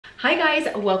Hi guys,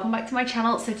 welcome back to my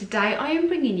channel. So today I am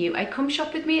bringing you a come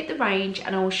shop with me at the range,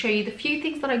 and I will show you the few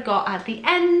things that I got at the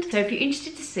end. So if you're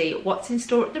interested to see what's in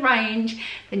store at the range,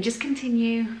 then just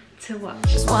continue to watch.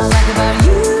 Just what I like about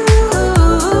you,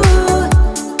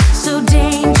 so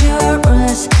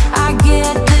dangerous, I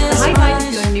get this. Hi guys,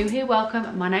 if you're new here,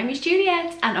 welcome. My name is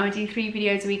Juliet and I do 3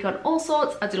 videos a week on all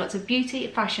sorts. I do lots of beauty,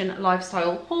 fashion,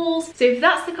 lifestyle hauls. So if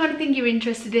that's the kind of thing you're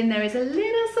interested in, there is a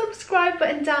little subscribe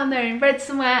button down there in red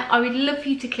somewhere. I would love for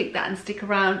you to click that and stick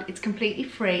around. It's completely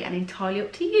free and entirely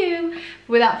up to you.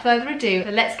 Without further ado,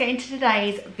 let's get into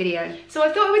today's video. So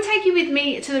I thought I would take you with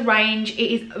me to the range.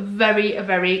 It is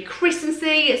very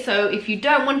Christmassy, so if you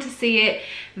don't want to see it,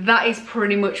 that is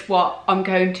pretty much what I'm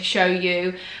going to show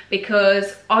you,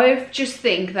 because I just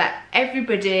think that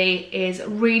everybody is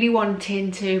really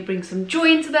wanting to bring some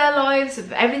joy into their lives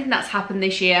of everything that's happened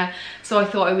this year. So I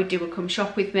thought I would do a come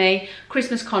shop with me.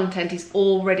 Christmas content is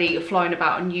already flying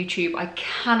about on YouTube. I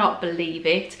cannot believe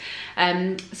it.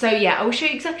 So yeah, I will show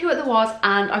you exactly what there was,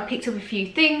 and I picked up a few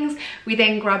things. We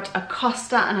then grabbed a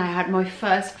Costa and I had my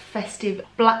first festive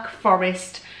Black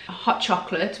Forest hot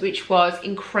chocolate, which was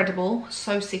incredible.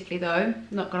 So sickly though,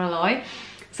 not gonna lie.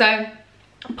 So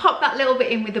pop that little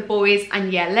bit in with the boys,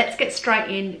 and yeah, let's get straight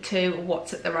into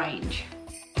what's at the range.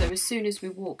 So as soon as we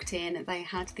walked in, they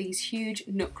had these huge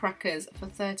nutcrackers for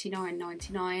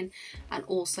 $39.99 and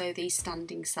also these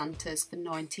standing Santas for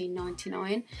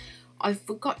 $19.99. I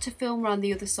forgot to film around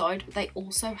the other side, but they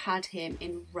also had him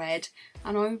in red,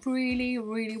 and I really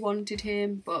wanted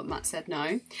him, but Matt said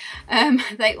no.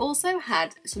 They also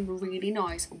had some really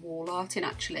nice wall art in,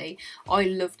 actually. I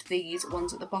loved these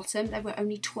ones at the bottom. They were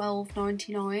only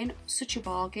 $12.99, such a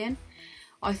bargain.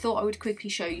 I thought I would quickly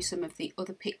show you some of the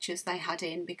other pictures they had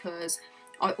in, because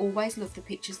I always love the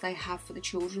pictures they have for the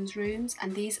children's rooms,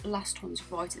 and these last ones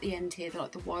right at the end here, they're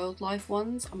like the wildlife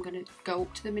ones. I'm going to go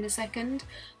up to them in a second.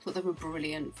 I thought they were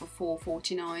brilliant for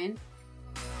 $4.49.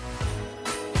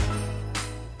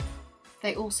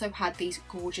 They also had these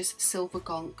gorgeous silver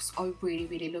gonks. I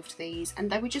really loved these,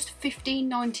 and they were just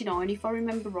 $15.99 if I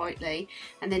remember rightly.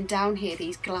 And then down here,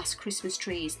 these glass Christmas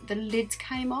trees, the lids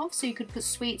came off so you could put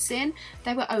sweets in.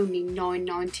 They were only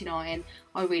 $9.99.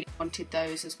 I really wanted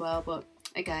those as well, but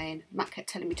again, Matt kept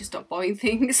telling me to stop buying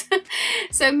things.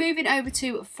 So moving over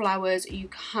to flowers, you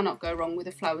cannot go wrong with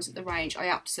the flowers at the range. I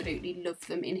absolutely love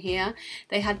them in here.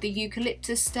 They had the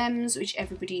eucalyptus stems, which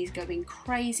everybody is going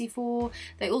crazy for.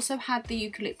 They also had the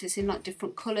eucalyptus in like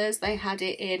different colours. They had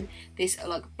it in this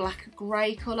like black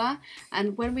grey colour,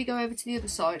 and when we go over to the other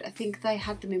side, I think they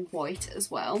had them in white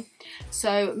as well.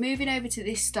 So moving over to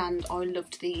this stand, I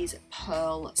loved these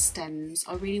pearl stems.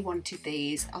 I really wanted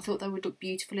these. I thought they would look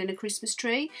beautiful in a Christmas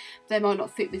tree. They might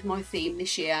not fit with my theme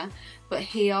this year, but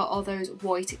here are those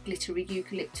white glittery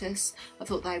eucalyptus. I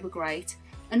thought they were great.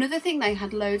 Another thing they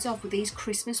had loads of were these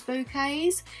Christmas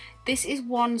bouquets. This is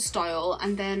one style,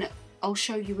 and then I'll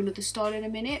show you another style in a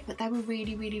minute, but they were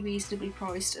really reasonably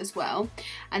priced as well.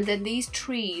 And then these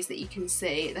trees that you can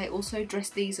see, they also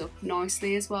dressed these up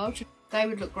nicely as well. They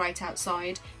would look great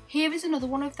outside. Here is another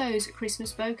one of those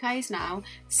Christmas bouquets now.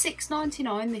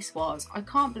 $6.99 this was. I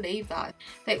can't believe that.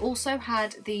 They also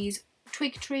had these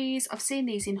twig trees. I've seen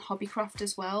these in Hobbycraft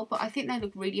as well, but I think they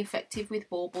look really effective with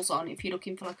baubles on if you're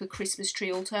looking for like a Christmas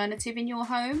tree alternative in your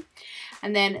home.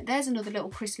 And then there's another little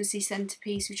Christmassy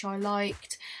centerpiece which I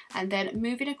liked. And then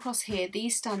moving across here,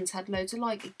 these stands had loads of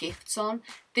like gifts on.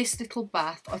 This little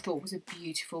bath I thought was a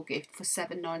beautiful gift for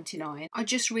 $7.99. I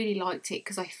just really liked it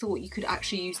because I thought you could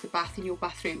actually use the bath in your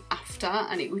bathroom after,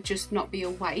 and it would just not be a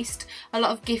waste. A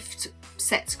lot of gift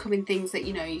sets come in things that,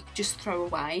 you know, you could just throw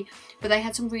away, but they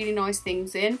had some really nice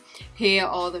things in. Here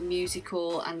are the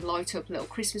musical and light up little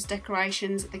Christmas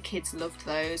decorations. The kids loved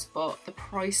those, but the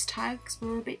price tags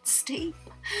were a bit steep.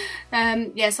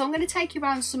 Yeah, so I'm going to take you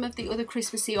around some of the other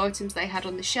Christmassy items they had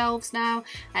on the shelves now,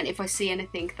 and if I see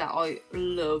anything that I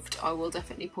loved, I will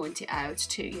definitely point it out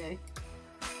to you.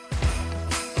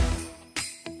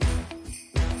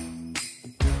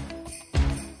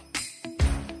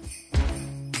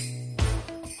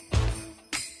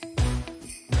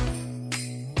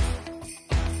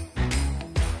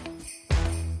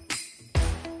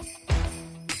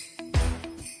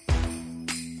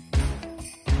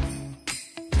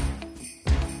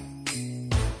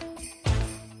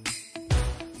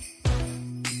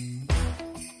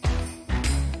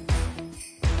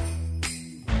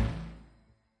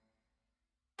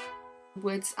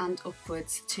 Onwards and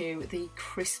upwards to the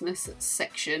Christmas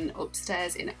section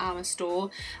upstairs in our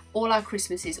store. All our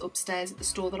Christmas is upstairs at the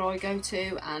store that I go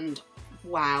to, and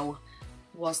wow,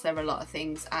 was there a lot of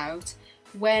things out.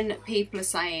 when people are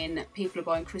saying people are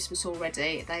buying Christmas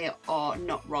already, they are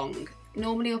not wrong.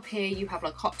 Normally up here you have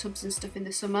like hot tubs and stuff in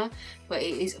the summer, but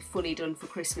it is fully done for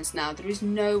Christmas now. There is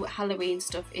no Halloween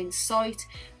stuff in sight.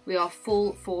 We are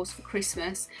full force for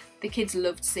Christmas. The kids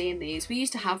loved seeing these. We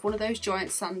used to have one of those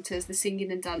giant Santas, the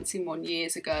singing and dancing one,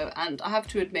 years ago, and I have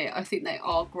to admit I think they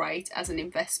are great as an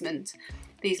investment.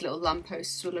 These little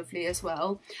lampposts were lovely as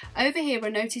well. Over here I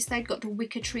noticed they'd got the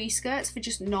wicker tree skirts for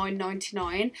just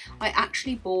 $9.99. I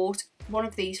actually bought one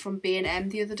of these from B&M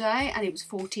the other day and it was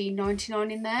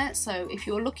 $14.99 in there, so if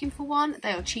you're looking for one,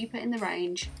 they are cheaper in the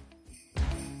range.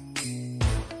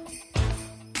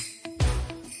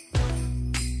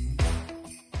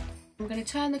 I'm going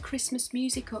to turn the Christmas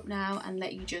music up now and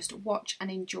let you just watch and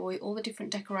enjoy all the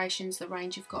different decorations the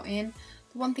range have got in.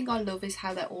 The one thing I love is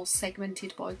how they're all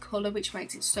segmented by colour, which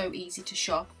makes it so easy to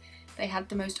shop. They had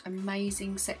the most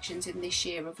amazing sections in this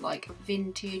year of like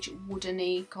vintage,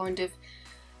 woodeny, kind of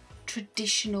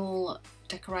traditional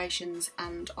decorations,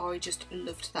 and I just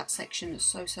loved that section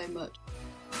so much.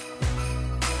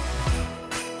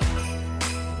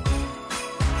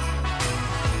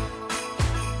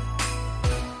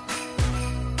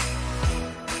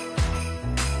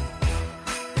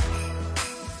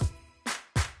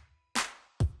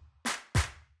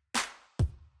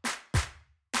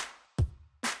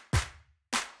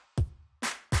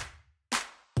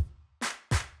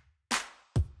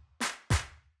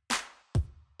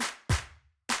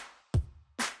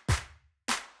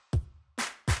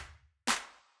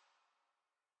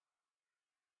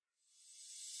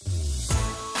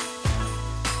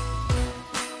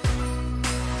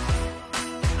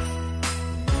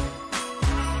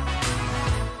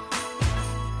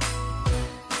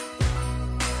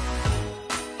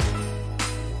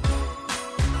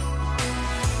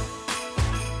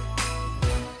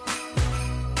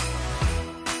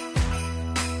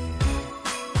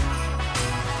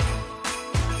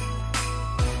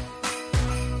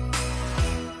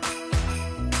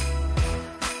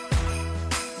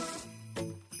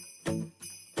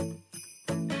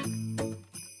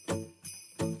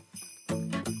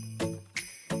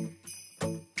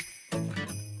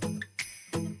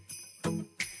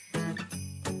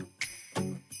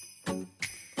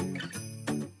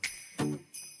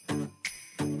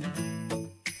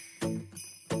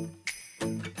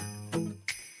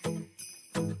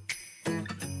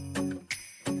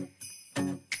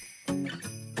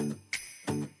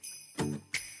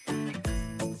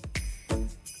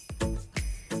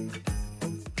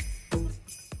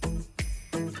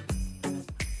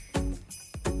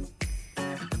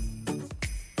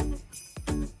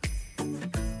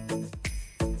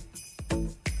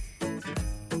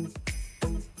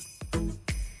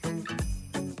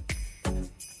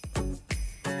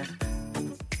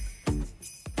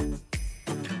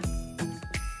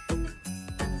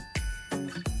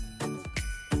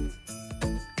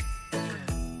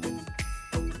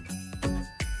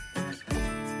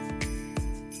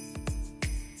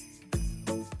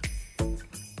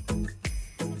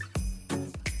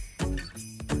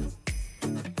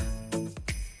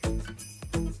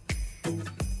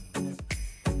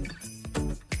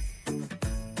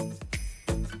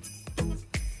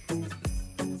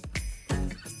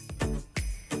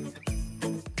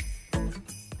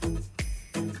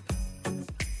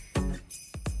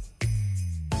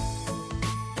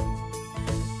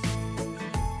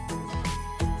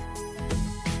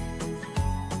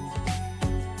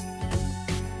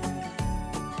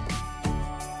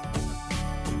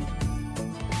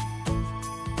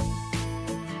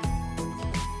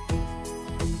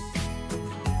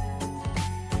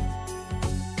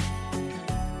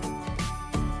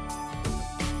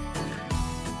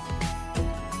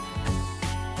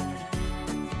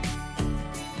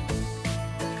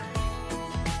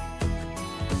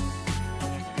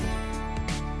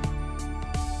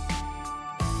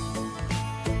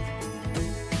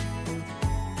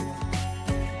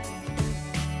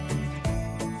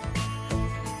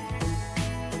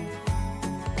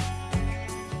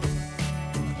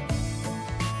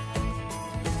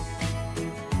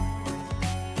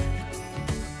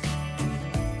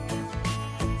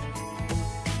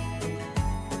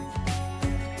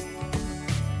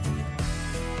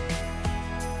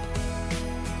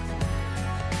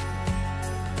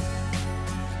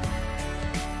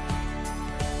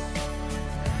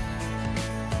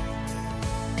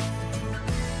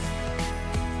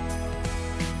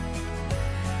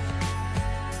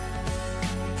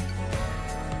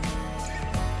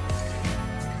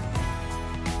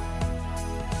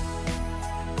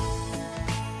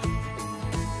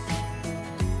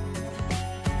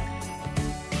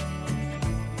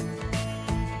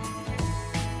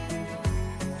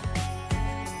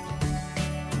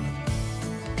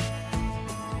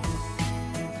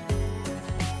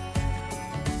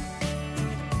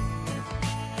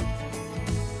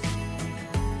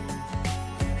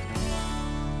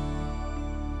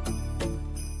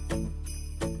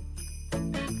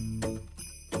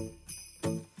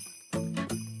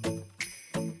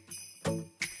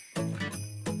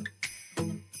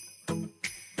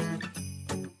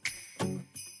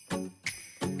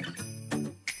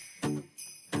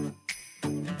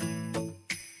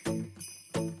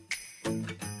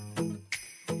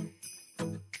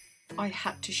 I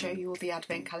had to show you all the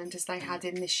advent calendars they had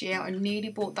in this year. I nearly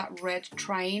bought that red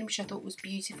train, which I thought was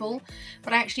beautiful,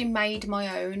 but I actually made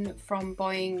my own from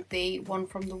buying the one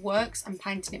from the works and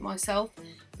painting it myself.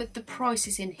 But the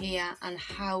prices in here and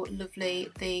how lovely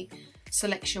the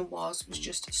selection was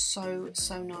just so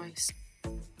nice.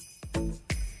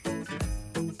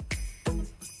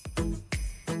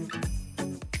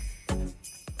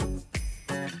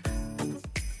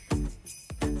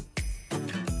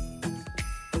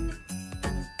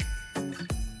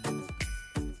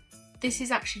 This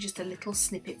is actually just a little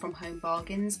snippet from Home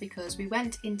Bargains because we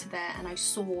went into there and I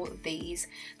saw these.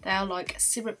 They are like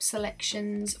syrup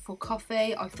selections for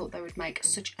coffee. I thought they would make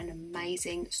such an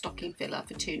amazing stocking filler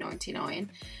for £2.99.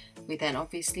 We then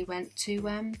obviously went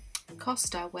to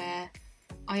Costa, where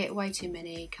I ate way too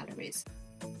many calories.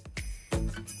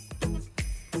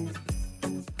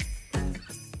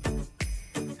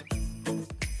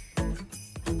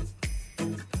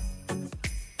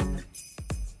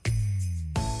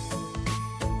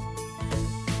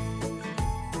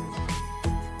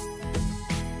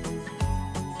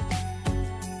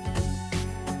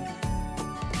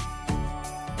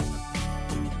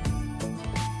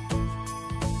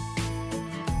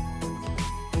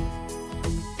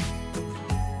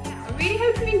 I really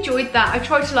hope you enjoyed that. I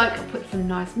tried to like put some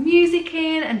nice music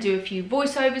in and do a few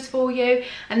voiceovers for you,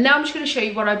 and now I'm just going to show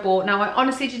you what I bought. Now I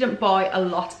honestly didn't buy a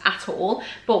lot at all,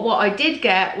 but what I did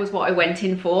get was what I went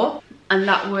in for, and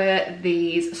that were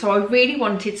these. So I really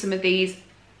wanted some of these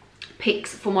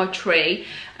picks for my tree,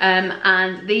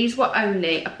 and these were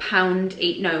only £1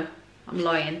 each. No, I'm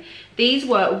lying. These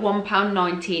were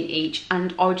 £1.19 each,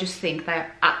 and I just think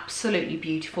they're absolutely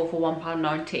beautiful for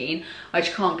 £1.19. I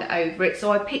just can't get over it.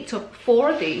 So I picked up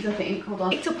 4 of these, I think. Hold on.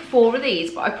 I picked up 4 of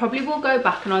these, but I probably will go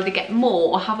back and either get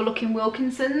more or have a look in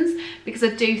Wilkinson's, because I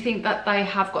do think that they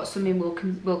have got some in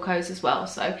Wilko's as well.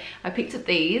 So I picked up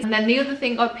these, and then the other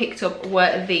thing I picked up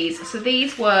were these. So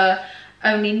these were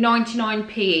only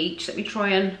 99p each. Let me try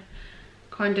and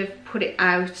kind of put it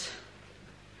out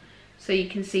so you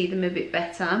can see them a bit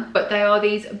better. But they are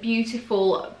these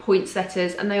beautiful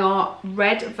poinsettias, and they are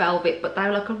red velvet, but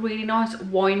they're like a really nice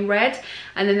wine red,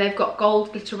 and then they've got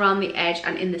gold glitter around the edge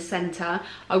and in the center.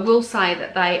 I will say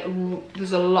that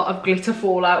there's a lot of glitter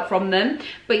fallout from them,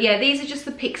 but yeah, these are just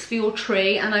the picks for your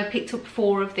tree, and I picked up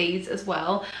 4 of these as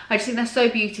well. I just think they're so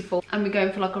beautiful, and we're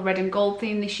going for like a red and gold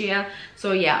theme this year,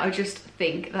 so yeah, I just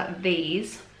think that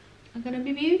these are going to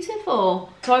be beautiful.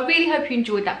 So I really hope you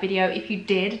enjoyed that video. If you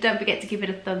did, don't forget to give it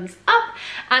a thumbs up,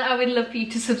 and I would love for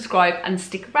you to subscribe and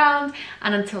stick around,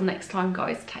 and until next time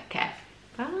guys, take care.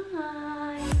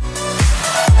 Bye.